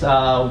 minutes,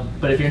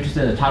 but if you're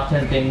interested in the top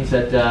 10 things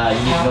that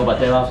you need to know about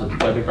DevOps,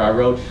 the white paper I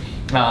wrote,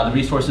 the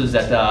resources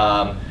that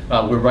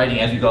we're writing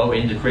as we go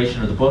in the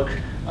creation of the book,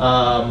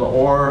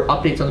 or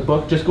updates on the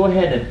book, just go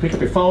ahead and pick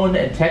up your phone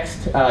and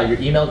text your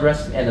email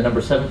address and the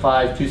number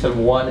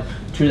 75271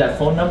 to that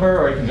phone number,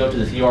 or you can go to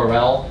this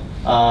URL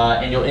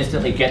and you'll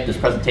instantly get this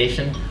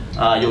presentation.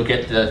 You'll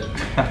get the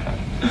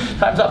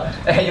time's up,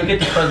 and you'll get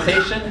this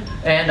presentation,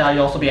 and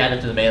you'll also be added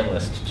to the mailing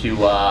list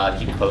to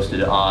keep you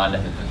posted on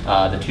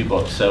the two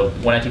books. So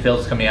When IT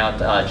Fails is coming out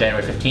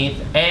January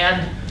 15th,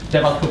 and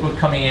DevOps Cookbook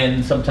coming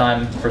in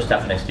sometime first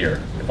half of next year,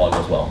 if all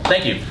goes well.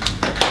 Thank you.